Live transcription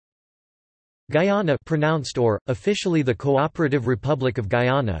Guyana, pronounced or, officially the Cooperative Republic of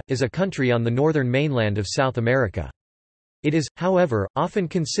Guyana, is a country on the northern mainland of South America. It is, however, often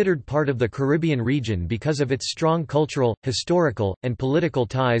considered part of the Caribbean region because of its strong cultural, historical, and political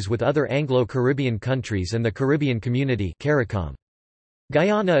ties with other Anglo-Caribbean countries and the Caribbean Community (CARICOM).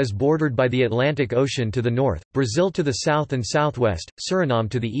 Guyana is bordered by the Atlantic Ocean to the north, Brazil to the south and southwest, Suriname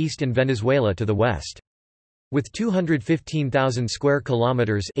to the east and Venezuela to the west. With 215,000 square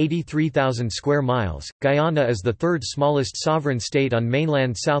kilometers (83,000 square miles), Guyana is the third smallest sovereign state on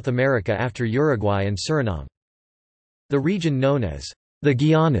mainland South America after Uruguay and Suriname. The region known as the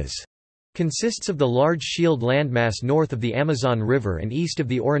Guianas consists of the large shield landmass north of the Amazon River and east of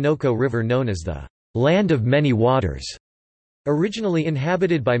the Orinoco River known as the Land of Many Waters. Originally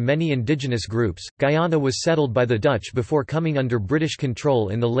inhabited by many indigenous groups, Guyana was settled by the Dutch before coming under British control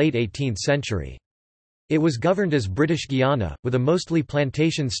in the late 18th century. It was governed as British Guiana, with a mostly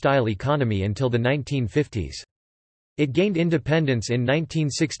plantation-style economy until the 1950s. It gained independence in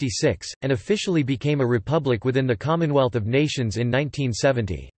 1966, and officially became a republic within the Commonwealth of Nations in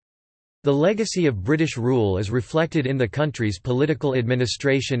 1970. The legacy of British rule is reflected in the country's political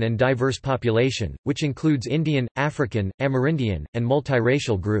administration and diverse population, which includes Indian, African, Amerindian, and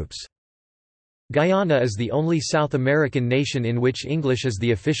multiracial groups. Guyana is the only South American nation in which English is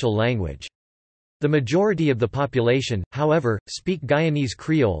the official language. The majority of the population, however, speak Guyanese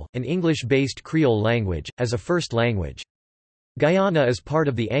Creole, an English-based Creole language, as a first language. Guyana is part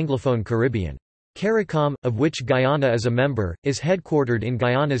of the Anglophone Caribbean. CARICOM, of which Guyana is a member, is headquartered in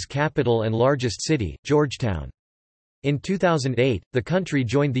Guyana's capital and largest city, Georgetown. In 2008, the country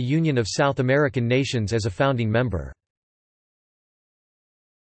joined the Union of South American Nations as a founding member.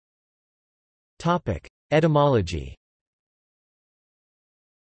 Etymology.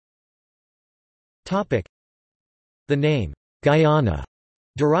 The name, Guyana,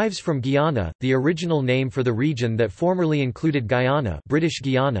 derives from Guyana, the original name for the region that formerly included Guyana, British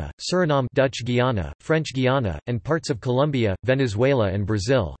Guiana, Suriname, Dutch Guiana, French Guiana, and parts of Colombia, Venezuela and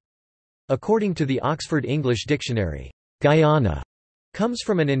Brazil. According to the Oxford English Dictionary, Guyana comes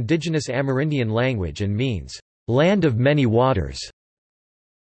from an indigenous Amerindian language and means, land of many waters.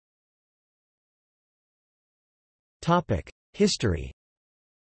 History.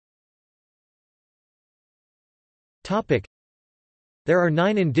 There are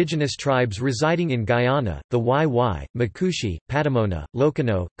 9 indigenous tribes residing in Guyana, the Wai-Wai, Makushi, Patamona,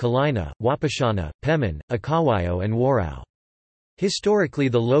 Lokano, Kalina, Wapashana, Peman, Akawayo and Warao. Historically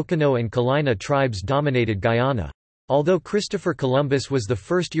the Lokano and Kalina tribes dominated Guyana. Although Christopher Columbus was the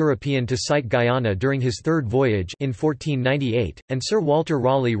first European to sight Guyana during his third voyage in 1498, and Sir Walter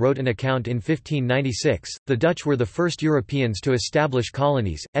Raleigh wrote an account in 1596, the Dutch were the first Europeans to establish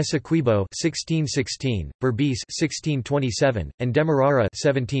colonies, Essequibo 1616, Berbice 1627, and Demerara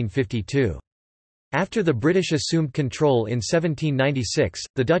 1752. After the British assumed control in 1796,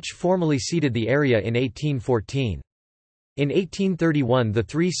 the Dutch formally ceded the area in 1814. In 1831 the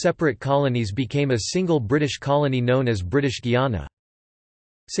 3 separate colonies became a single British colony known as British Guiana.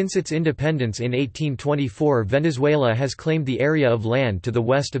 Since its independence in 1824 Venezuela has claimed the area of land to the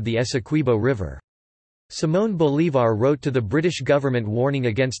west of the Essequibo River. Simón Bolívar wrote to the British government warning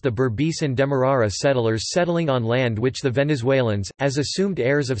against the Berbice and Demerara settlers settling on land which the Venezuelans, as assumed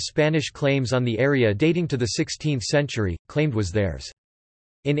heirs of Spanish claims on the area dating to the 16th century, claimed was theirs.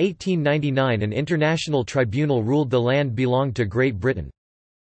 In 1899 an international tribunal ruled the land belonged to Great Britain.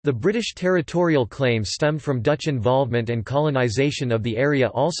 The British territorial claim stemmed from Dutch involvement and colonisation of the area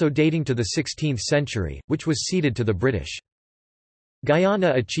also dating to the 16th century, which was ceded to the British.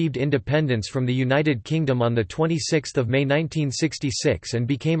 Guyana achieved independence from the United Kingdom on 26 May 1966 and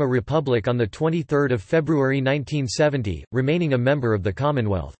became a republic on 23 February 1970, remaining a member of the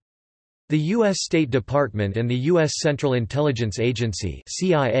Commonwealth. The U.S. State Department and the U.S. Central Intelligence Agency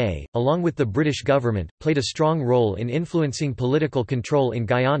 (CIA), along with the British government, played a strong role in influencing political control in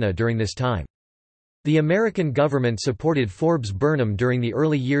Guyana during this time. The American government supported Forbes Burnham during the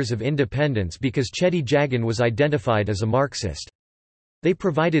early years of independence because Cheddi Jagan was identified as a Marxist. They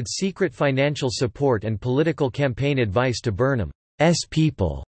provided secret financial support and political campaign advice to Burnham's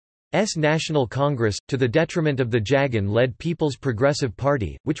people. National Congress, to the detriment of the Jagan-led People's Progressive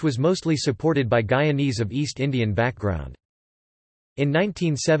Party, which was mostly supported by Guyanese of East Indian background. In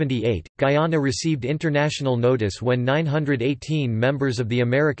 1978, Guyana received international notice when 918 members of the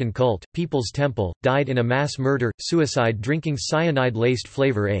American cult, People's Temple, died in a mass murder-suicide drinking cyanide-laced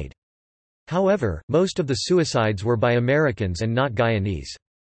Flavor Aid. However, most of the suicides were by Americans and not Guyanese.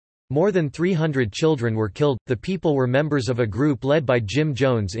 More than 300 children were killed. The people were members of a group led by Jim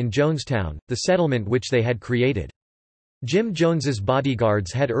Jones in Jonestown, the settlement which they had created. Jim Jones's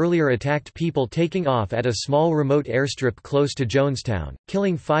bodyguards had earlier attacked people taking off at a small remote airstrip close to Jonestown,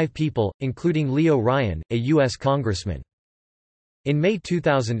 killing 5 people, including Leo Ryan, a U.S. congressman. In May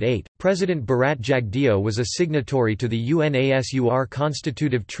 2008, President Bharat Jagdeo was a signatory to the UNASUR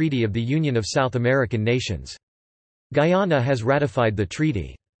Constitutive Treaty of the Union of South American Nations. Guyana has ratified the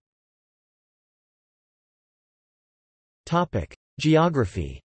treaty.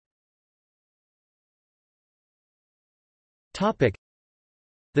 Geography.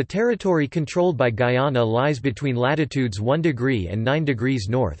 The territory controlled by Guyana lies between latitudes 1 degree and 9 degrees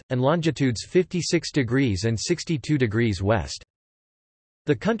north, and longitudes 56 degrees and 62 degrees west.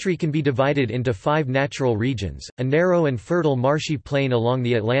 The country can be divided into 5 natural regions: a narrow and fertile marshy plain along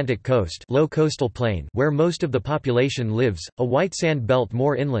the Atlantic coast, low coastal plain where most of the population lives, a white sand belt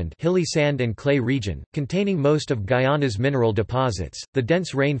more inland, hilly sand and clay region containing most of Guyana's mineral deposits, the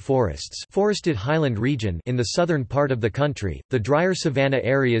dense rain forests, forested highland region in the southern part of the country, the drier savanna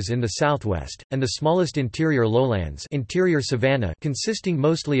areas in the southwest, and the smallest interior lowlands, interior savanna, consisting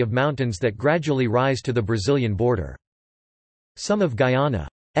mostly of mountains that gradually rise to the Brazilian border. Some of Guyana's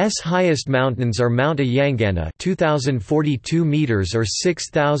highest mountains are Mount Ayangana 2,042 meters or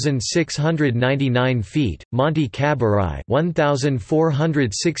 6,699 feet, Monte Cabarai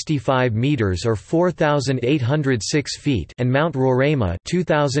 1,465 meters or 4,806 feet, and Mount Roraima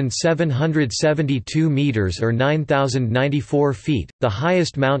 2,772 meters or 9,094 feet, the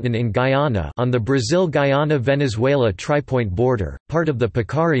highest mountain in Guyana on the Brazil-Guyana-Venezuela tripoint border, part of the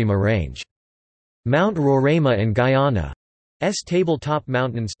Pacarima Range. Mount Roraima and Guyana's tabletop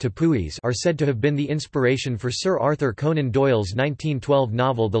mountains are said to have been the inspiration for Sir Arthur Conan Doyle's 1912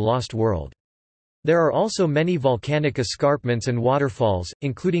 novel The Lost World. There are also many volcanic escarpments and waterfalls,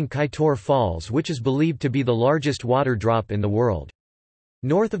 including Kaieteur Falls, which is believed to be the largest water drop in the world.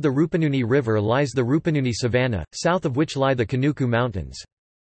 North of the Rupununi River lies the Rupununi Savanna, south of which lie the Kanuku Mountains.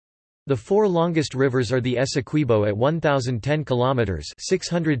 The 4 longest rivers are the Essequibo at 1,010 kilometers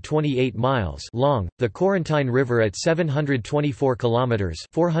 (628 miles) long, the Corentine River at 724 kilometers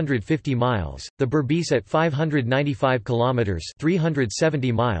 (450 miles), the Berbice at 595 kilometers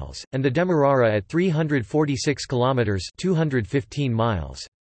 (370 miles), and the Demerara at 346 kilometers (215 miles).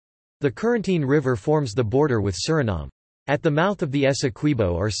 The Corentine River forms the border with Suriname. At the mouth of the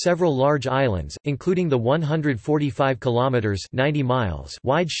Essequibo are several large islands, including the 145 kilometers (90 miles)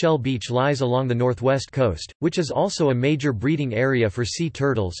 wide Shell Beach lies along the northwest coast, which is also a major breeding area for sea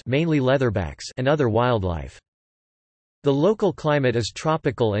turtles, mainly leatherbacks, and other wildlife. The local climate is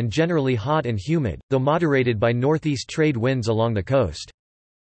tropical and generally hot and humid, though moderated by northeast trade winds along the coast.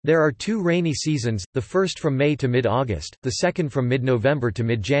 There are 2 rainy seasons, the first from May to mid-August, the second from mid-November to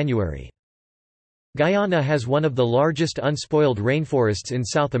mid-January. Guyana has one of the largest unspoiled rainforests in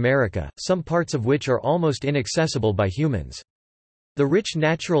South America, some parts of which are almost inaccessible by humans. The rich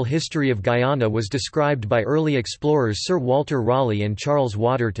natural history of Guyana was described by early explorers Sir Walter Raleigh and Charles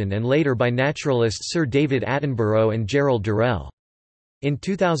Waterton and later by naturalists Sir David Attenborough and Gerald Durrell. In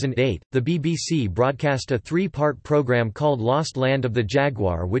 2008, the BBC broadcast a 3-part programme called Lost Land of the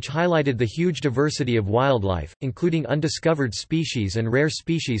Jaguar, which highlighted the huge diversity of wildlife, including undiscovered species and rare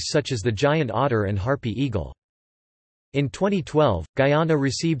species such as the giant otter and harpy eagle. In 2012, Guyana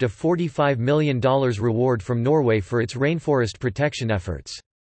received a $45 million reward from Norway for its rainforest protection efforts.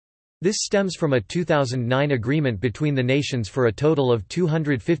 This stems from a 2009 agreement between the nations for a total of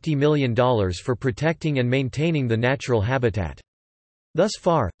 $250 million for protecting and maintaining the natural habitat. Thus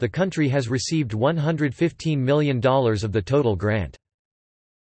far, the country has received $115 million of the total grant.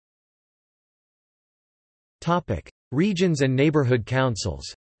 Regions and neighborhood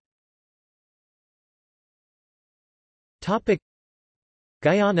councils.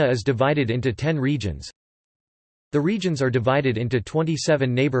 Guyana is divided into 10 regions. The regions are divided into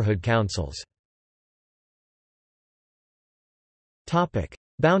 27 neighborhood councils.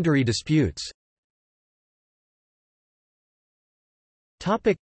 Boundary disputes.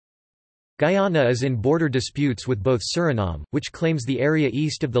 Guyana is in border disputes with both Suriname, which claims the area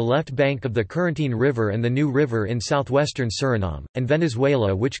east of the left bank of the Corentine River and the New River in southwestern Suriname, and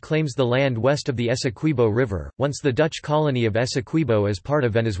Venezuela, which claims the land west of the Essequibo River, once the Dutch colony of Essequibo as part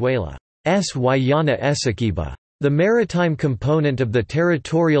of Venezuela's Guayana Essequiba. The maritime component of the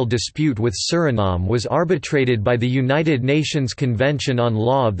territorial dispute with Suriname was arbitrated by the United Nations Convention on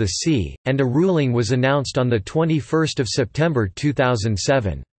Law of the Sea, and a ruling was announced on 21 September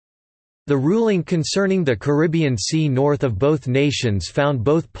 2007. The ruling concerning the Caribbean Sea north of both nations found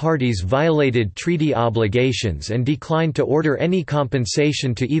both parties violated treaty obligations and declined to order any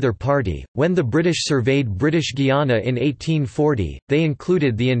compensation to either party. When the British surveyed British Guiana in 1840, they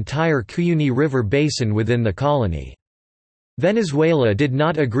included the entire Cuyuni River basin within the colony. Venezuela did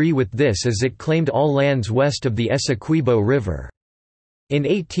not agree with this as it claimed all lands west of the Essequibo River. In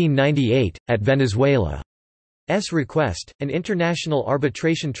 1898, at Venezuela's request, an international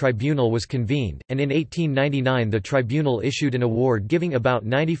arbitration tribunal was convened, and in 1899 the tribunal issued an award giving about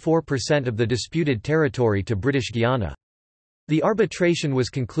 94% of the disputed territory to British Guiana. The arbitration was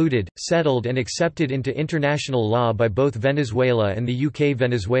concluded, settled and accepted into international law by both Venezuela and the UK.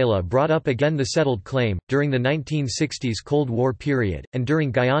 Venezuela brought up again the settled claim, during the 1960s Cold War period, and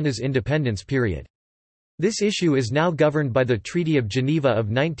during Guyana's independence period. This issue is now governed by the Treaty of Geneva of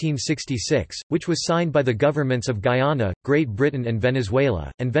 1966, which was signed by the governments of Guyana, Great Britain and Venezuela,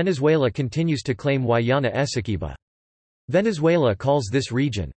 and Venezuela continues to claim Guayana Esequiba. Venezuela calls this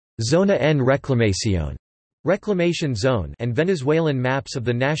region, Zona en Reclamación. Reclamation zone, and Venezuelan maps of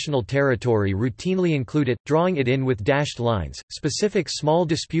the national territory routinely include it, drawing it in with dashed lines. Specific small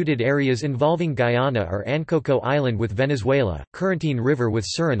disputed areas involving Guyana are Ancoco Island with Venezuela, Currentine River with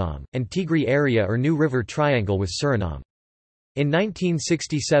Suriname, and Tigre Area or New River Triangle with Suriname. In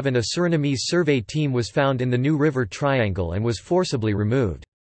 1967 a Surinamese survey team was found in the New River Triangle and was forcibly removed.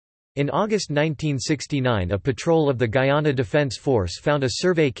 In August 1969 a patrol of the Guyana Defense Force found a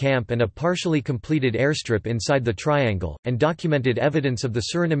survey camp and a partially completed airstrip inside the triangle, and documented evidence of the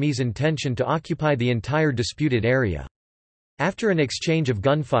Surinamese intention to occupy the entire disputed area. After an exchange of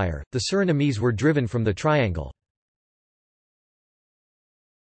gunfire, the Surinamese were driven from the triangle.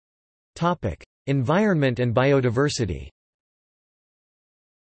 Environment and biodiversity.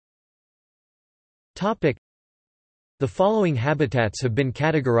 The following habitats have been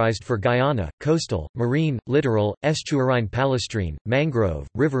categorized for Guyana: coastal, marine, littoral, estuarine palestrine, mangrove,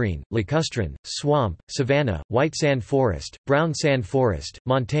 riverine, lacustrine, swamp, savanna, white sand forest, brown sand forest,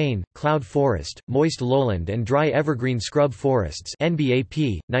 montane, cloud forest, moist lowland and dry evergreen scrub forests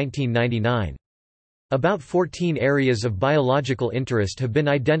NBAP, 1999. About 14 areas of biological interest have been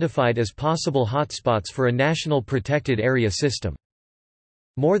identified as possible hotspots for a national protected area system.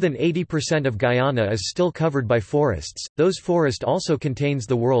 More than 80% of Guyana is still covered by forests. Those forest also contains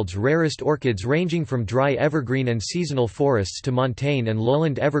the world's rarest orchids ranging from dry evergreen and seasonal forests to montane and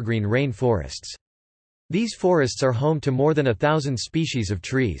lowland evergreen rain forests. These forests are home to more than 1,000 species of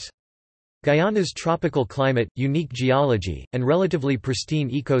trees. Guyana's tropical climate, unique geology, and relatively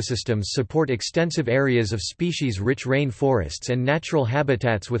pristine ecosystems support extensive areas of species-rich rain forests and natural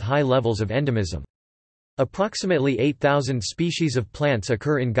habitats with high levels of endemism. Approximately 8,000 species of plants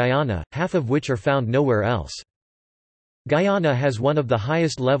occur in Guyana, half of which are found nowhere else. Guyana has one of the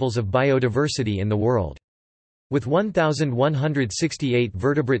highest levels of biodiversity in the world. With 1,168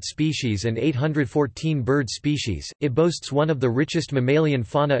 vertebrate species and 814 bird species, it boasts one of the richest mammalian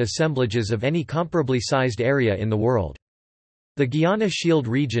fauna assemblages of any comparably sized area in the world. The Guiana Shield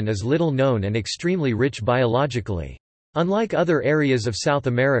region is little known and extremely rich biologically. Unlike other areas of South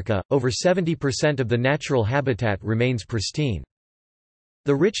America, over 70% of the natural habitat remains pristine.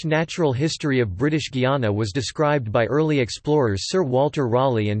 The rich natural history of British Guiana was described by early explorers Sir Walter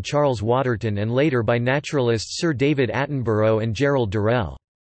Raleigh and Charles Waterton and later by naturalists Sir David Attenborough and Gerald Durrell.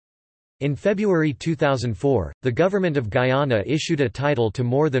 In February 2004, the government of Guyana issued a title to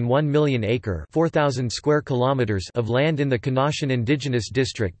more than 1 million acre (4,000 square kilometers) of land in the Conashan Indigenous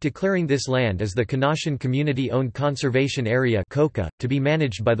District, declaring this land as the Conashan Community-Owned Conservation Area (COCA), to be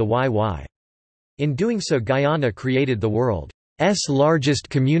managed by the YY. In doing so, Guyana created the world's largest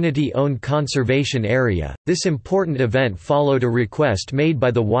community-owned conservation area. This important event followed a request made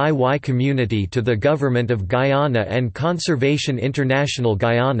by the YY community to the Government of Guyana and Conservation International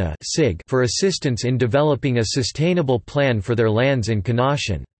Guyana (SIG) for assistance in developing a sustainable plan for their lands in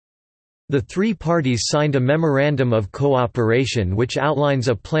Conashan. The three parties signed a Memorandum of Cooperation which outlines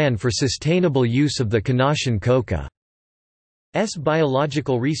a plan for sustainable use of the Conashan COCA.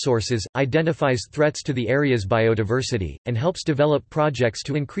 Biological resources, identifies threats to the area's biodiversity, and helps develop projects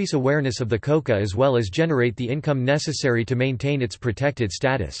to increase awareness of the COCA as well as generate the income necessary to maintain its protected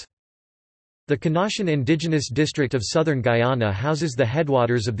status. The Conashan Indigenous District of southern Guyana houses the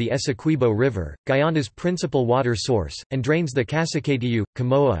headwaters of the Essequibo River, Guyana's principal water source, and drains the Kasiketiu,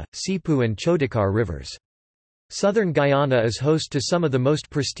 Kamoa, Sipu and Chodikar rivers. Southern Guyana is host to some of the most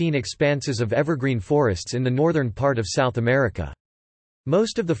pristine expanses of evergreen forests in the northern part of South America.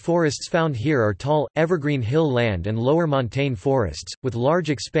 Most of the forests found here are tall, evergreen hill land and lower montane forests, with large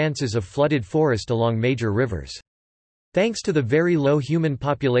expanses of flooded forest along major rivers. Thanks to the very low human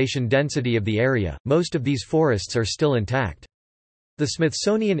population density of the area, most of these forests are still intact. The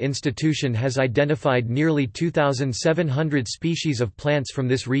Smithsonian Institution has identified nearly 2,700 species of plants from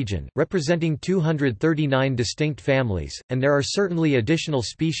this region, representing 239 distinct families, and there are certainly additional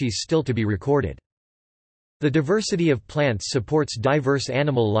species still to be recorded. The diversity of plants supports diverse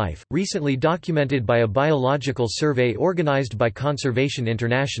animal life, recently documented by a biological survey organized by Conservation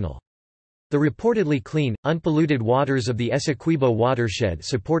International. The reportedly clean, unpolluted waters of the Essequibo watershed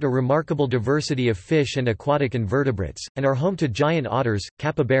support a remarkable diversity of fish and aquatic invertebrates, and are home to giant otters,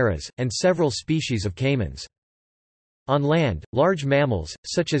 capybaras, and several species of caimans. On land, large mammals,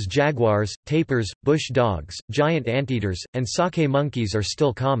 such as jaguars, tapirs, bush dogs, giant anteaters, and sake monkeys are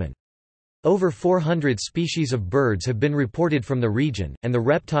still common. Over 400 species of birds have been reported from the region, and the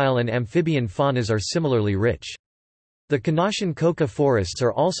reptile and amphibian faunas are similarly rich. The Conashan coca forests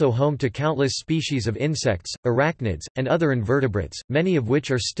are also home to countless species of insects, arachnids, and other invertebrates, many of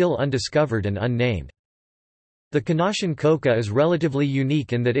which are still undiscovered and unnamed. The Conashan coca is relatively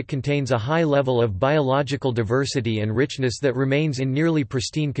unique in that it contains a high level of biological diversity and richness that remains in nearly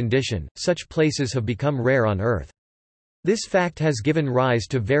pristine condition. Such places have become rare on Earth. This fact has given rise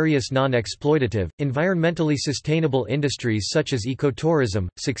to various non-exploitative, environmentally sustainable industries such as ecotourism,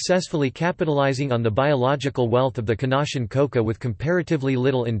 successfully capitalizing on the biological wealth of the Conashan coca with comparatively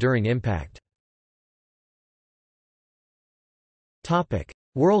little enduring impact.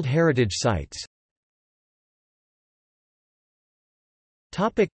 World Heritage Sites.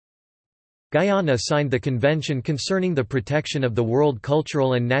 Guyana signed the Convention Concerning the Protection of the World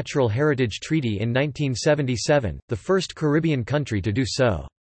Cultural and Natural Heritage Treaty in 1977, the first Caribbean country to do so.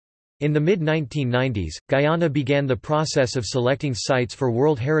 In the mid-1990s, Guyana began the process of selecting sites for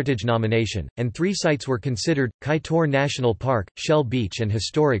World Heritage nomination, and 3 sites were considered: Kaieteur National Park, Shell Beach and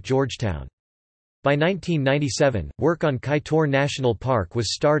historic Georgetown. By 1997, work on Kaieteur National Park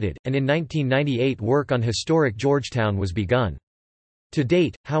was started, and in 1998 work on historic Georgetown was begun. To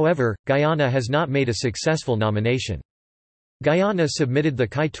date, however, Guyana has not made a successful nomination. Guyana submitted the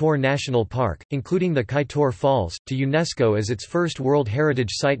Kaieteur National Park, including the Kaieteur Falls, to UNESCO as its first World Heritage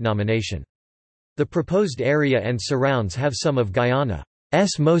Site nomination. The proposed area and surrounds have some of Guyana's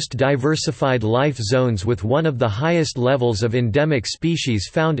most diversified life zones with one of the highest levels of endemic species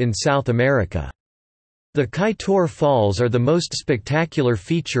found in South America. The Kaieteur Falls are the most spectacular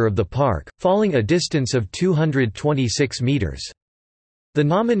feature of the park, falling a distance of 226 meters. The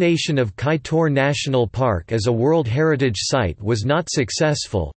nomination of Kaieteur National Park as a World Heritage Site was not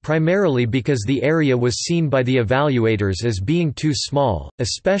successful, primarily because the area was seen by the evaluators as being too small,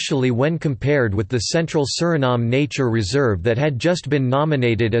 especially when compared with the Central Suriname Nature Reserve that had just been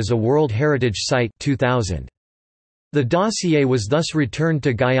nominated as a World Heritage Site 2000. The dossier was thus returned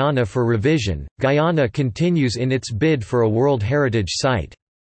to Guyana for revision. Guyana continues in its bid for a World Heritage Site.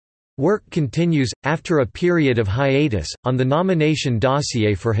 Work continues, after a period of hiatus, on the nomination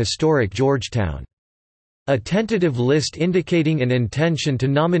dossier for historic Georgetown. A tentative list indicating an intention to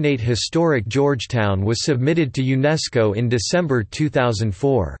nominate historic Georgetown was submitted to UNESCO in December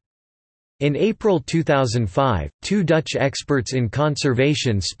 2004. In April 2005, 2 Dutch experts in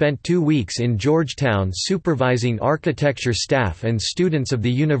conservation spent 2 weeks in Georgetown supervising architecture staff and students of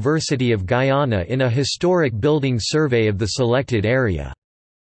the University of Guyana in a historic building survey of the selected area.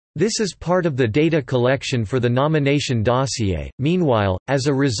 This is part of the data collection for the nomination dossier. Meanwhile, as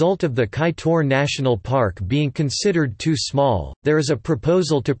a result of the Kaieteur National Park being considered too small, there is a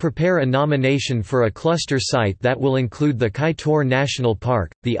proposal to prepare a nomination for a cluster site that will include the Kaieteur National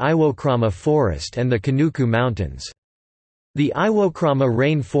Park, the Iwokrama Forest, and the Kanuku Mountains. The Iwokrama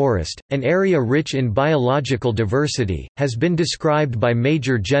Rain Forest, an area rich in biological diversity, has been described by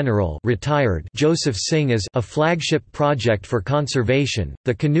Major General retired Joseph Singh as a flagship project for conservation.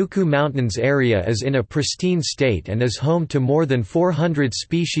 The Kanuku Mountains area is in a pristine state and is home to more than 400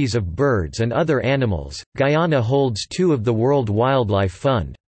 species of birds and other animals. Guyana holds 2 of the World Wildlife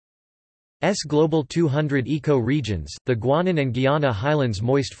Fund's Global 200 eco-regions, the Guanan and Guyana Highlands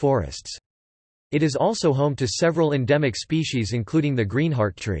moist forests. It is also home to several endemic species including the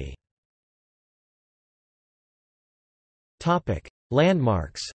greenheart tree.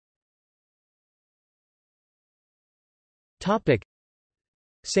 Landmarks.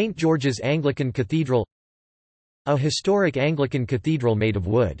 St. George's Anglican Cathedral, a historic Anglican cathedral made of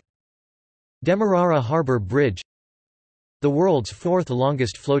wood. Demerara Harbour Bridge, the world's 4th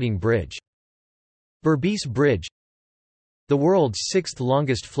longest floating bridge. Berbice Bridge, the world's 6th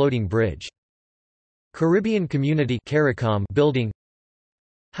longest floating bridge. Caribbean Community CARICOM building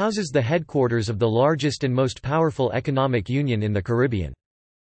houses the headquarters of the largest and most powerful economic union in the Caribbean.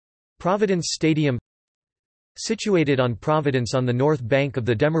 Providence Stadium, situated on Providence on the north bank of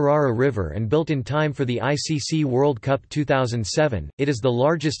the Demerara River and built in time for the ICC World Cup 2007, it is the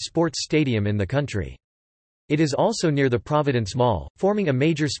largest sports stadium in the country. It is also near the Providence Mall, forming a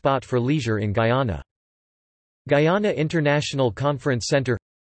major spot for leisure in Guyana. Guyana International Conference Center,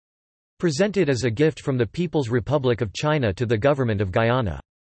 Presented as a gift from the People's Republic of China to the government of Guyana.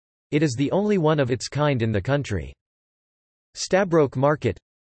 It is the only one of its kind in the country. Stabroek Market.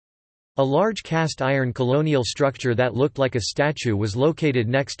 A large cast iron colonial structure that looked like a statue was located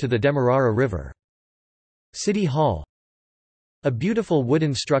next to the Demerara River. City Hall. A beautiful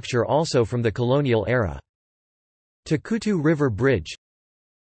wooden structure also from the colonial era. Takutu River Bridge.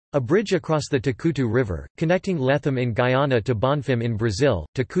 A bridge across the Takutu River, connecting Lethem in Guyana to Bonfim in Brazil,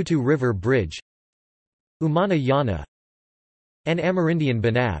 Takutu River Bridge. Umana Yana. An Amerindian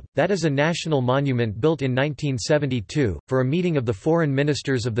Banab, that is a national monument built in 1972, for a meeting of the foreign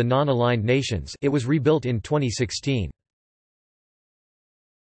ministers of the non-aligned nations. It was rebuilt in 2016.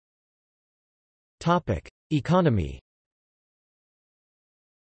 Economy.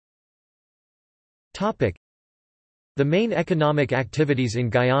 The main economic activities in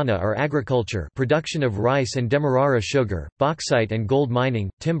Guyana are agriculture, production of rice and Demerara sugar, bauxite and gold mining,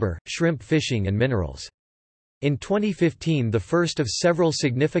 timber, shrimp fishing and minerals. In 2015 the first of several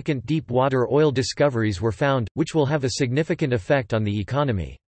significant deep-water oil discoveries were found, which will have a significant effect on the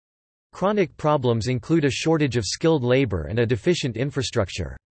economy. Chronic problems include a shortage of skilled labor and a deficient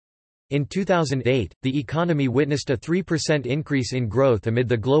infrastructure. In 2008, the economy witnessed a 3% increase in growth amid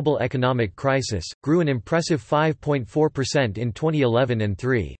the global economic crisis, grew an impressive 5.4% in 2011 and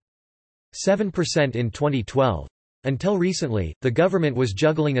 3.7% in 2012. Until recently, the government was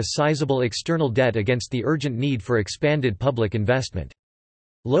juggling a sizable external debt against the urgent need for expanded public investment.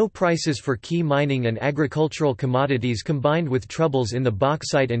 Low prices for key mining and agricultural commodities combined with troubles in the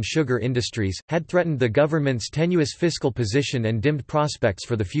bauxite and sugar industries, had threatened the government's tenuous fiscal position and dimmed prospects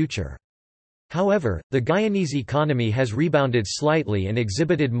for the future. However, the Guyanese economy has rebounded slightly and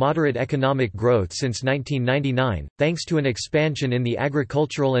exhibited moderate economic growth since 1999, thanks to an expansion in the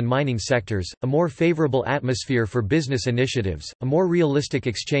agricultural and mining sectors, a more favorable atmosphere for business initiatives, a more realistic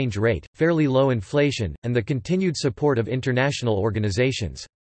exchange rate, fairly low inflation, and the continued support of international organizations.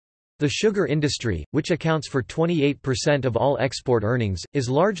 The sugar industry, which accounts for 28% of all export earnings, is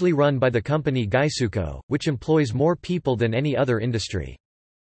largely run by the company Gaisuco, which employs more people than any other industry.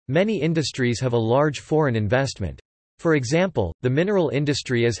 Many industries have a large foreign investment. For example, the mineral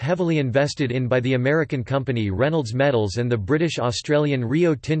industry is heavily invested in by the American company Reynolds Metals and the British-Australian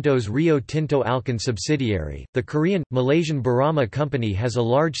Rio Tinto's Rio Tinto Alcan subsidiary. The Korean, Malaysian Barama company has a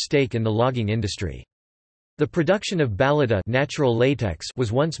large stake in the logging industry. The production of balata natural latex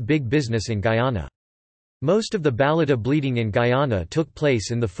was once big business in Guyana. Most of the balata bleeding in Guyana took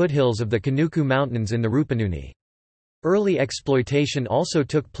place in the foothills of the Kanuku Mountains in the Rupununi. Early exploitation also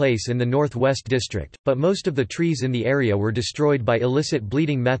took place in the Northwest District, but most of the trees in the area were destroyed by illicit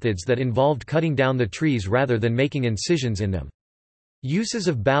bleeding methods that involved cutting down the trees rather than making incisions in them. Uses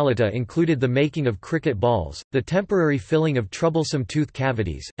of balata included the making of cricket balls, the temporary filling of troublesome tooth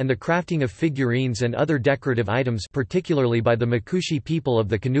cavities, and the crafting of figurines and other decorative items, particularly by the Makushi people of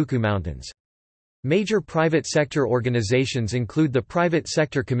the Kanuku Mountains. Major private sector organizations include the Private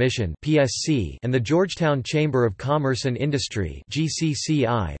Sector Commission (PSC) and the Georgetown Chamber of Commerce and Industry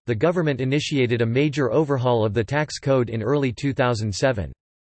 (GCCI). The government initiated a major overhaul of the tax code in early 2007.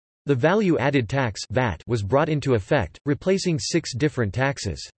 The value-added tax (VAT) was brought into effect, replacing 6 different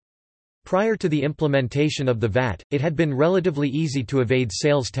taxes. Prior to the implementation of the VAT, it had been relatively easy to evade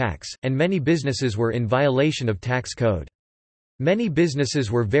sales tax, and many businesses were in violation of tax code. Many businesses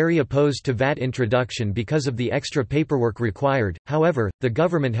were very opposed to VAT introduction because of the extra paperwork required, however, the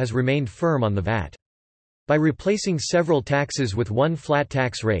government has remained firm on the VAT. By replacing several taxes with one flat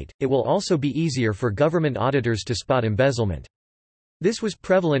tax rate, it will also be easier for government auditors to spot embezzlement. This was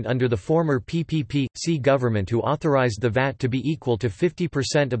prevalent under the former PPP-C government, who authorized the VAT to be equal to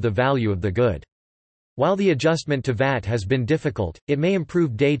 50% of the value of the good. While the adjustment to VAT has been difficult, it may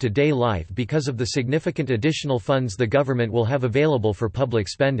improve day-to-day life because of the significant additional funds the government will have available for public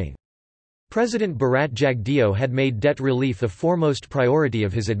spending. President Bharat Jagdeo had made debt relief a foremost priority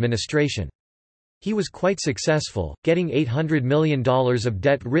of his administration. He was quite successful, getting $800 million of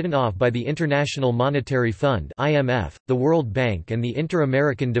debt written off by the International Monetary Fund (IMF), the World Bank and the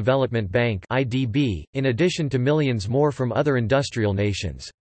Inter-American Development Bank (IDB), in addition to millions more from other industrial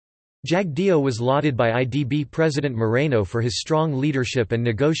nations. Jagdeo was lauded by IDB President Moreno for his strong leadership and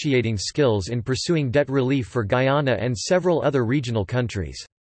negotiating skills in pursuing debt relief for Guyana and several other regional countries.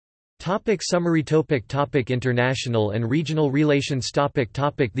 Summary. International and regional relations.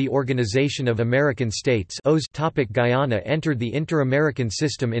 The Organization of American States Guyana entered the Inter-American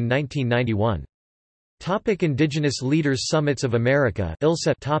System in 1991. Indigenous Leaders Summits of America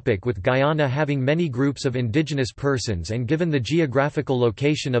ILSA. With Guyana having many groups of indigenous persons and given the geographical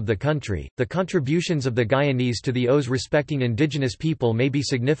location of the country, the contributions of the Guyanese to the O's respecting indigenous people may be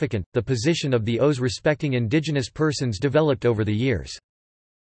significant. The position of the O's respecting indigenous persons developed over the years.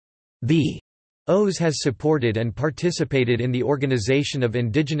 The O's has supported and participated in the Organization of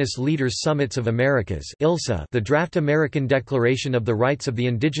Indigenous Leaders Summits of Americas (ILSA). The draft American Declaration of the Rights of the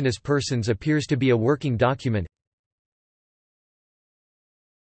Indigenous Persons appears to be a working document.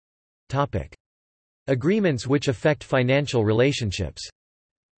 Topic: Agreements which affect financial relationships.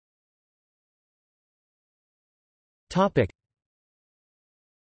 Topic: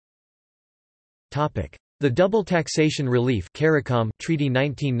 The Double Taxation Relief CARICOM Treaty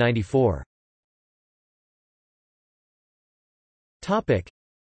 1994.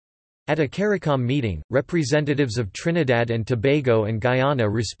 At a CARICOM meeting, representatives of Trinidad and Tobago and Guyana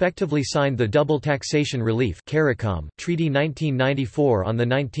respectively signed the Double Taxation Relief CARICOM Treaty 1994 on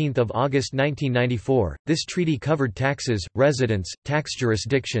 19 August 1994. This treaty covered taxes, residence, tax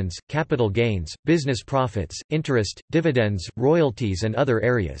jurisdictions, capital gains, business profits, interest, dividends, royalties and other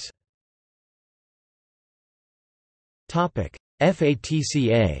areas.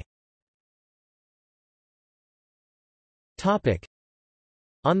 FATCA.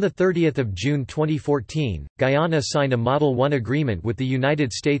 On 30 June 2014, Guyana signed a Model 1 agreement with the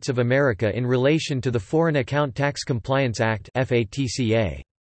United States of America in relation to the Foreign Account Tax Compliance Act (FATCA).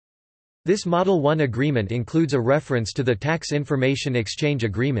 This Model 1 agreement includes a reference to the Tax Information Exchange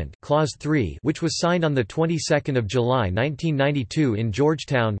Agreement Clause 3, which was signed on the 22nd of July 1992 in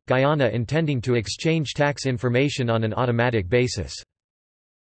Georgetown, Guyana, intending to exchange tax information on an automatic basis.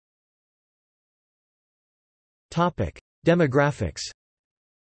 Topic: Demographics.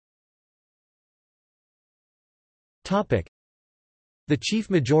 Topic: The chief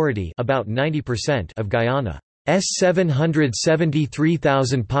majority, about 90% of Guyana's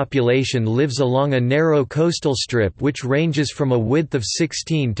 773,000 population lives along a narrow coastal strip which ranges from a width of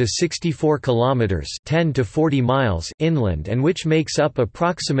 16 to 64 kilometers, 10 to 40 miles inland and which makes up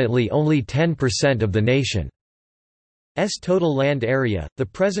approximately only 10% of the nation's total land area. The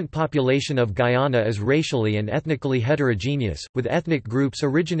present population of Guyana is racially and ethnically heterogeneous, with ethnic groups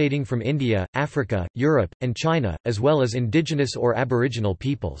originating from India, Africa, Europe, and China, as well as indigenous or aboriginal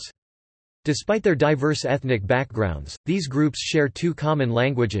peoples. Despite their diverse ethnic backgrounds, these groups share two common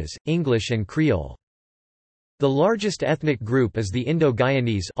languages, English and Creole. The largest ethnic group is the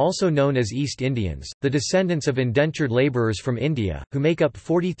Indo-Guyanese, also known as East Indians, the descendants of indentured laborers from India, who make up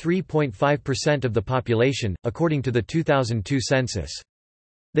 43.5% of the population, according to the 2002 census.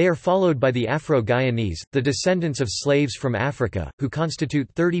 They are followed by the Afro-Guyanese, the descendants of slaves from Africa, who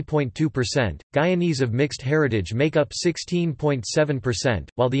constitute 30.2%. Guyanese of mixed heritage make up 16.7%,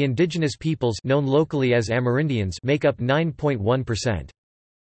 while the indigenous peoples known locally as Amerindians make up 9.1%.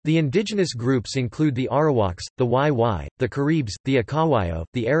 The indigenous groups include the Arawaks, the Wai-Wai, the Caribs, the Akawayo,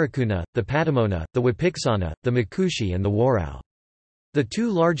 the Arikuna, the Patamona, the Wapixana, the Makushi and the Warao. The two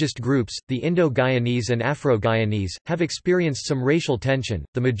largest groups, the Indo-Guyanese and Afro-Guyanese, have experienced some racial tension.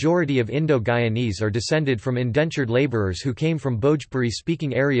 The majority of Indo-Guyanese are descended from indentured laborers who came from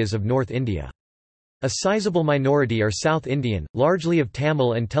Bhojpuri-speaking areas of North India. A sizable minority are South Indian, largely of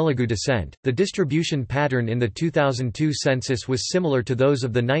Tamil and Telugu descent. The distribution pattern in the 2002 census was similar to those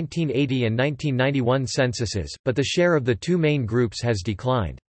of the 1980 and 1991 censuses, but the share of the two main groups has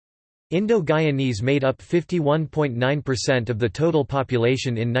declined. Indo-Guyanese made up 51.9% of the total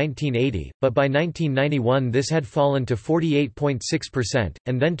population in 1980, but by 1991 this had fallen to 48.6%,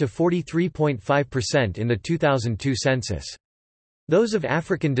 and then to 43.5% in the 2002 census. Those of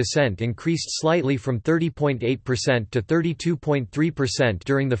African descent increased slightly from 30.8% to 32.3%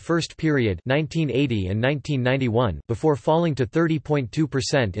 during the first period 1980 and 1991 before falling to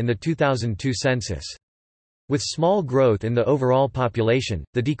 30.2% in the 2002 census. With small growth in the overall population,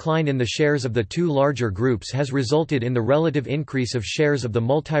 the decline in the shares of the two larger groups has resulted in the relative increase of shares of the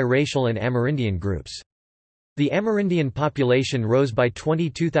multiracial and Amerindian groups. The Amerindian population rose by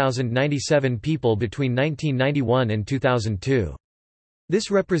 22,097 people between 1991 and 2002. This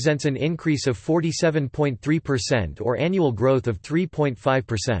represents an increase of 47.3% or annual growth of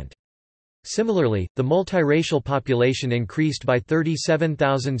 3.5%. Similarly, the multiracial population increased by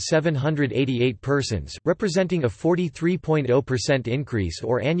 37,788 persons, representing a 43.0% increase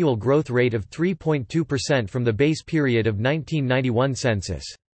or annual growth rate of 3.2% from the base period of 1991 census.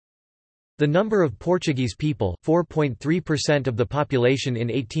 The number of Portuguese people, 4.3% of the population in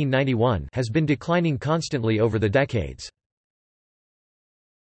 1891, has been declining constantly over the decades.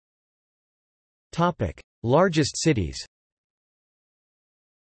 Largest cities.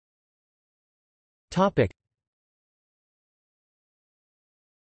 Topic.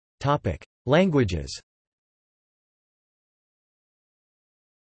 Topic. Languages.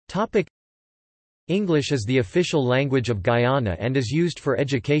 Topic. English is the official language of Guyana and is used for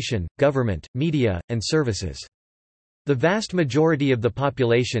education, government, media, and services. The vast majority of the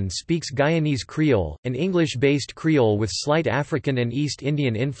population speaks Guyanese Creole, an English-based Creole with slight African and East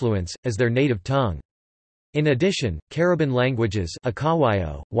Indian influence, as their native tongue. In addition, Caribbean languages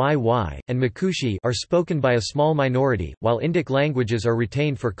Akawayo, Wai, and Makushi are spoken by a small minority, while Indic languages are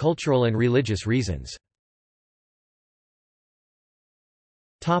retained for cultural and religious reasons.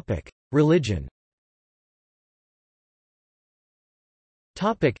 Religion.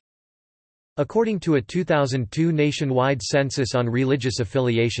 According to a 2002 nationwide census on religious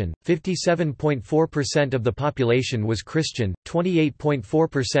affiliation, 57.4% of the population was Christian,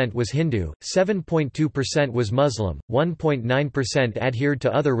 28.4% was Hindu, 7.2% was Muslim, 1.9% adhered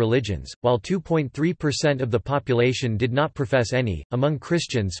to other religions, while 2.3% of the population did not profess any. Among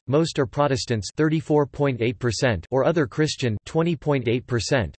Christians, most are Protestants, 34.8%, or other Christian,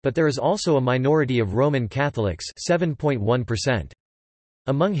 20.8%, but there is also a minority of Roman Catholics, 7.1%.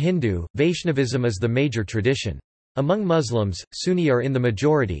 Among Hindu, Vaishnavism is the major tradition. Among Muslims, Sunni are in the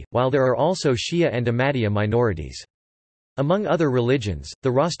majority, while there are also Shia and Ahmadiyya minorities. Among other religions, the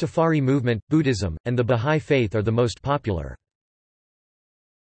Rastafari movement, Buddhism, and the Bahá'í Faith are the most popular.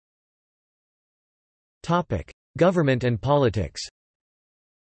 Government and politics.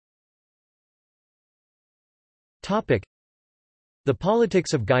 The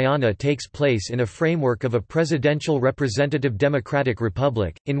politics of Guyana takes place in a framework of a presidential representative democratic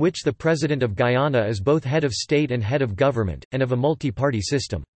republic, in which the President of Guyana is both head of state and head of government, and of a multi-party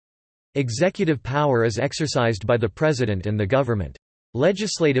system. Executive power is exercised by the President and the government.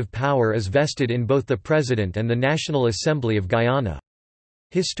 Legislative power is vested in both the President and the National Assembly of Guyana.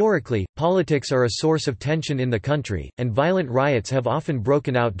 Historically, politics are a source of tension in the country, and violent riots have often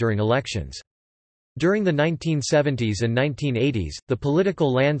broken out during elections. During the 1970s and 1980s, the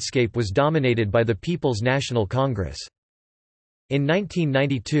political landscape was dominated by the People's National Congress. In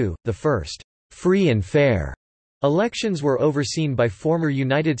 1992, the first free and fair elections were overseen by former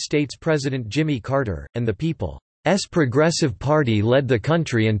United States President Jimmy Carter, and the People's Progressive Party led the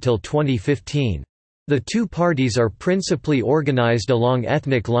country until 2015. The two parties are principally organized along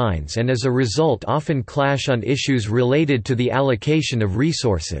ethnic lines and as a result often clash on issues related to the allocation of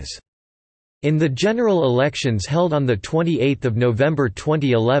resources. In the general elections held on 28 November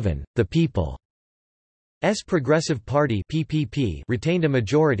 2011, the People's Progressive Party (PPP) retained a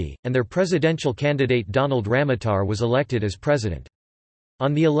majority, and their presidential candidate Donald Ramotar was elected as president.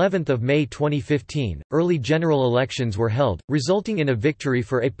 On the 11th of May 2015, early general elections were held, resulting in a victory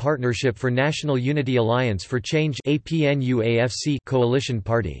for a Partnership for National Unity Alliance for Change (APNUAFC) coalition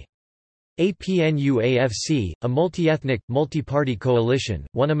party. APNUAFC, a multi-ethnic, multi-party coalition,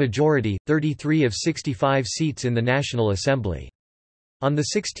 won a majority, 33 of 65 seats in the National Assembly. On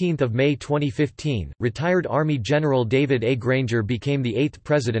 16 May 2015, retired Army General David A. Granger became the 8th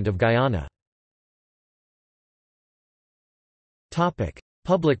President of Guyana.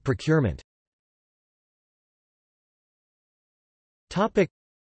 Public procurement.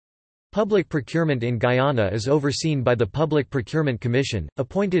 Public procurement in Guyana is overseen by the Public Procurement Commission,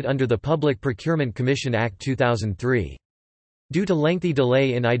 appointed under the Public Procurement Commission Act 2003. Due to lengthy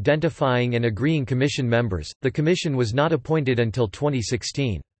delay in identifying and agreeing commission members, the commission was not appointed until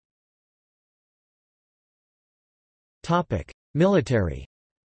 2016. Military.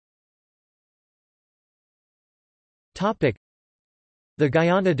 The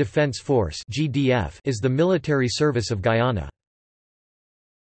Guyana Defense Force (GDF) is the military service of Guyana.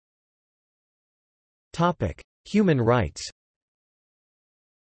 Human rights.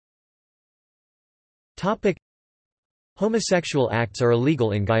 Homosexual acts are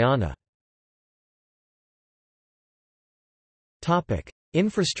illegal in Guyana.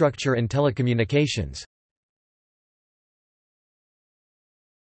 Infrastructure and telecommunications.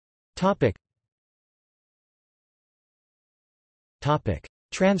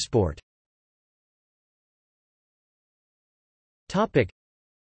 Transport.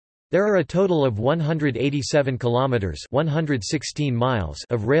 There are a total of 187 kilometers (116 miles)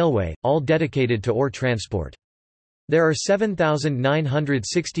 of railway, all dedicated to ore transport. There are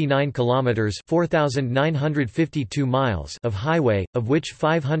 7,969 kilometers (4,952 miles) of highway, of which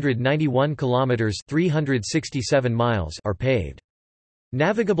 591 kilometers (367 miles) are paved.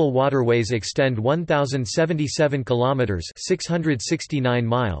 Navigable waterways extend 1,077 kilometers (669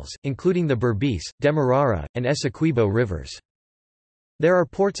 miles), including the Berbice, Demerara, and Essequibo rivers. There are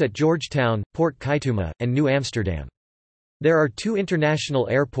ports at Georgetown, Port Kaituma, and New Amsterdam. There are two international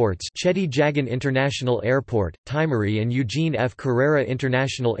airports: Chetty Jagan International Airport, Timehri, and Eugene F. Carrera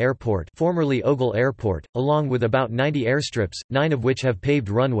International Airport, formerly Ogle Airport, along with about 90 airstrips, 9 of which have paved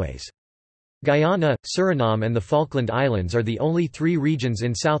runways. Guyana, Suriname and the Falkland Islands are the only 3 regions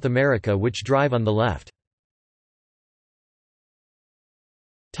in South America which drive on the left.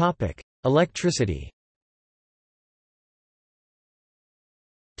 Electricity.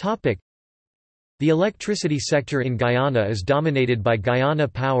 The electricity sector in Guyana is dominated by Guyana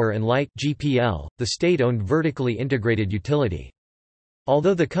Power and Light (GPL), the state-owned vertically integrated utility.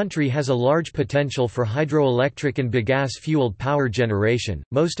 Although the country has a large potential for hydroelectric and bagasse-fueled power generation,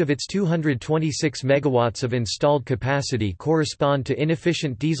 most of its 226 megawatts of installed capacity correspond to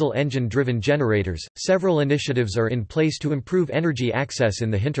inefficient diesel engine-driven generators. Several initiatives are in place to improve energy access in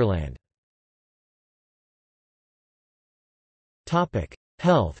the hinterland. Topic: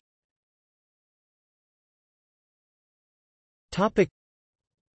 Health.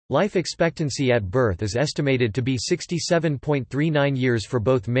 Life expectancy at birth is estimated to be 67.39 years for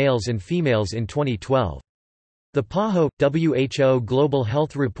both males and females in 2012. The PAHO WHO Global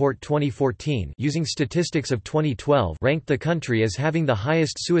Health Report 2014, using statistics of 2012, ranked the country as having the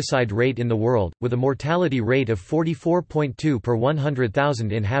highest suicide rate in the world, with a mortality rate of 44.2 per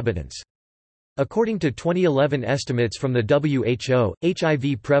 100,000 inhabitants. According to 2011 estimates from the WHO,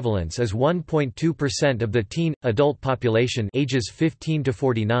 HIV prevalence is 1.2% of the teen-adult population ages 15 to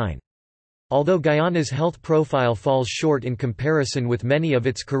 49. Although Guyana's health profile falls short in comparison with many of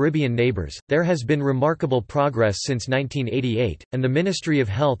its Caribbean neighbors, there has been remarkable progress since 1988, and the Ministry of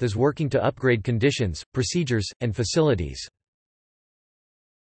Health is working to upgrade conditions, procedures, and facilities.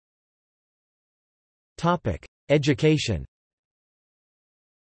 Education.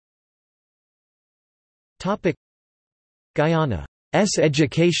 Guyana's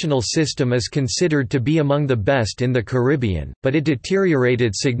educational system is considered to be among the best in the Caribbean, but it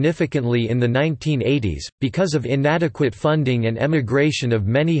deteriorated significantly in the 1980s, because of inadequate funding and emigration of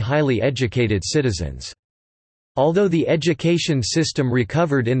many highly educated citizens. Although the education system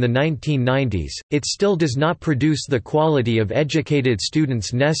recovered in the 1990s, it still does not produce the quality of educated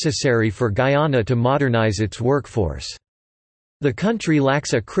students necessary for Guyana to modernize its workforce. The country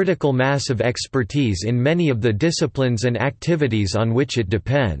lacks a critical mass of expertise in many of the disciplines and activities on which it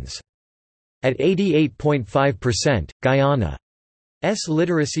depends. At 88.5%, Guyana's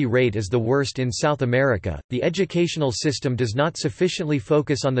literacy rate is the worst in South America. The educational system does not sufficiently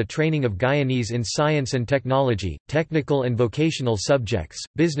focus on the training of Guyanese in science and technology, technical and vocational subjects,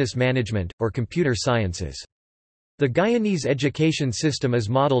 business management, or computer sciences. The Guyanese education system is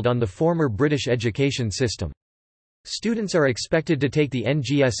modeled on the former British education system. Students are expected to take the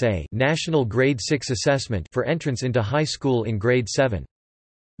NGSA National Grade 6 Assessment for entrance into high school in grade 7.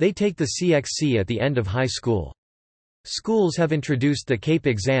 They take the CXC at the end of high school. Schools have introduced the CAPE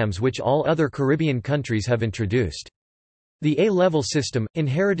exams, which all other Caribbean countries have introduced. The A-level system,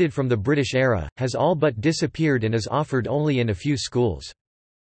 inherited from the British era, has all but disappeared and is offered only in a few schools.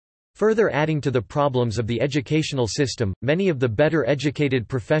 Further adding to the problems of the educational system, many of the better educated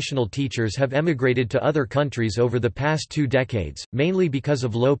professional teachers have emigrated to other countries over the past 2 decades, mainly because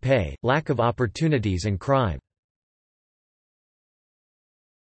of low pay, lack of opportunities and crime.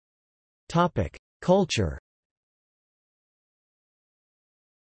 Culture.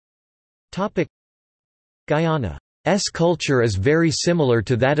 Guyana's culture is very similar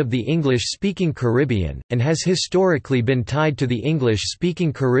to that of the English-speaking Caribbean, and has historically been tied to the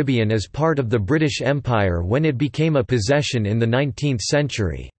English-speaking Caribbean as part of the British Empire when it became a possession in the 19th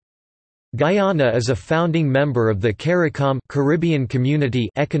century. Guyana is a founding member of the CARICOM Caribbean Community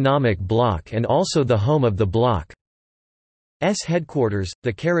Economic Bloc and also the home of the bloc's headquarters,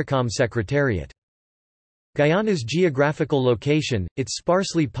 the CARICOM Secretariat. Guyana's geographical location, its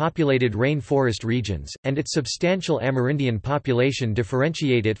sparsely populated rainforest regions, and its substantial Amerindian population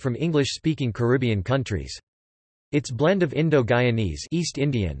differentiate it from English-speaking Caribbean countries. Its blend of Indo-Guyanese (East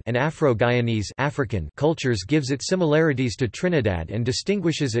Indian) and Afro-Guyanese (African) cultures gives it similarities to Trinidad and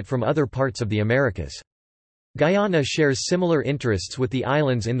distinguishes it from other parts of the Americas. Guyana shares similar interests with the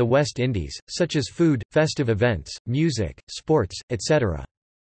islands in the West Indies, such as food, festive events, music, sports, etc.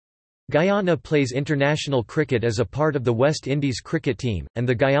 Guyana plays international cricket as a part of the West Indies cricket team, and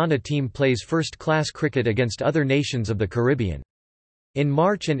the Guyana team plays first-class cricket against other nations of the Caribbean. In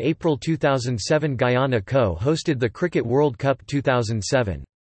March and April 2007, Guyana co-hosted the Cricket World Cup 2007.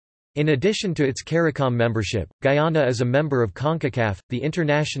 In addition to its CARICOM membership, Guyana is a member of CONCACAF, the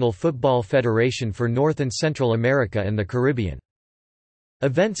International Football Federation for North and Central America and the Caribbean.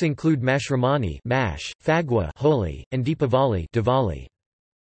 Events include Mashramani (Mash), Fagua (Holi), and Deepavali (Diwali).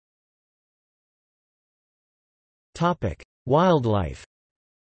 Wildlife.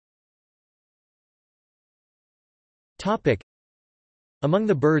 Among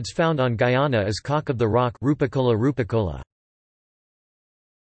the birds found on Guyana is cock of the rock Rupicola rupicola.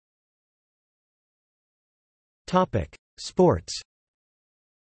 Sports.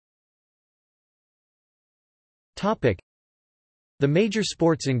 The major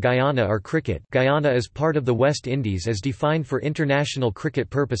sports in Guyana are cricket. Guyana is part of the West Indies as defined for international cricket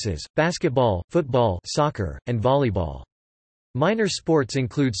purposes, basketball, football, soccer, and volleyball. Minor sports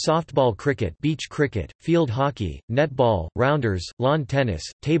include softball cricket, beach cricket, field hockey, netball, rounders, lawn tennis,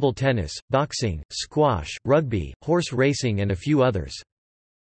 table tennis, boxing, squash, rugby, horse racing and a few others.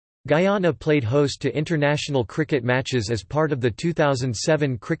 Guyana played host to international cricket matches as part of the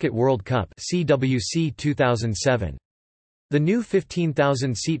 2007 Cricket World Cup (CWC 2007). The new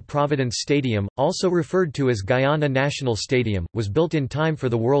 15,000-seat Providence Stadium, also referred to as Guyana National Stadium, was built in time for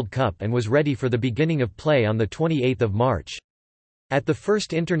the World Cup and was ready for the beginning of play on 28 March. At the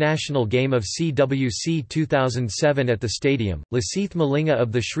first international game of CWC 2007 at the stadium, Lasith Malinga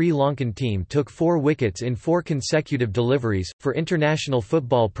of the Sri Lankan team took 4 wickets in 4 consecutive deliveries. For international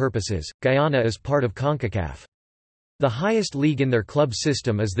football purposes, Guyana is part of CONCACAF. The highest league in their club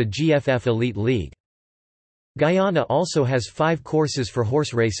system is the GFF Elite League. Guyana also has 5 courses for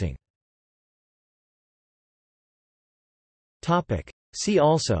horse racing. See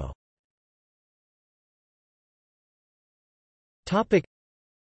also: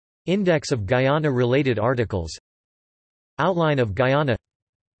 Index of Guyana-related articles, Outline of Guyana.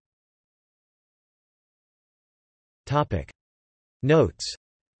 Notes.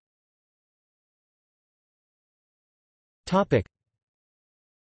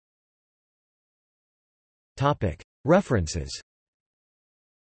 References.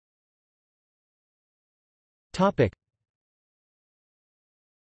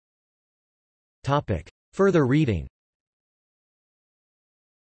 Further reading.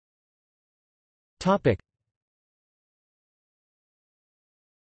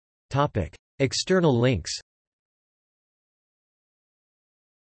 External links.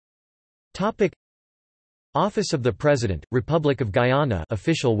 Office of the President, Republic of Guyana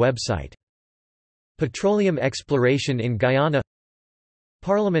official website. Petroleum exploration in Guyana.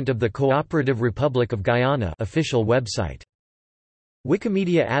 Parliament of the Cooperative Republic of Guyana official website.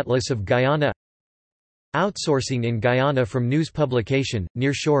 Wikimedia Atlas of Guyana. Outsourcing in Guyana from news publication,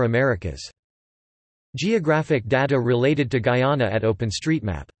 Nearshore Americas. Geographic data related to Guyana at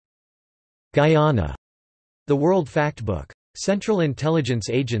OpenStreetMap. Guyana, The World Factbook. Central Intelligence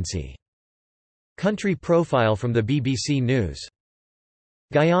Agency. Country profile from the BBC News.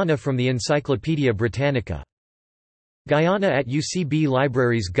 Guyana from the Encyclopaedia Britannica. Guyana at UCB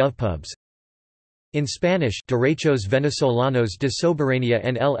Libraries GovPubs. In Spanish, Derechos Venezolanos de Soberanía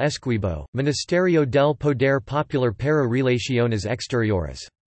en el Essequibo, Ministerio del Poder Popular para Relaciones Exteriores.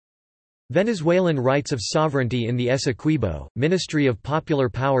 Venezuelan Rights of Sovereignty in the Essequibo, Ministry of Popular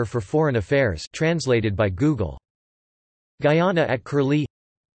Power for Foreign Affairs translated by Google. Guyana at Curlie.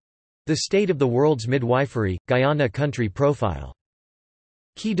 The State of the World's Midwifery, Guyana Country Profile.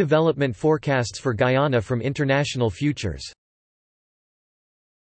 Key development forecasts for Guyana from International Futures.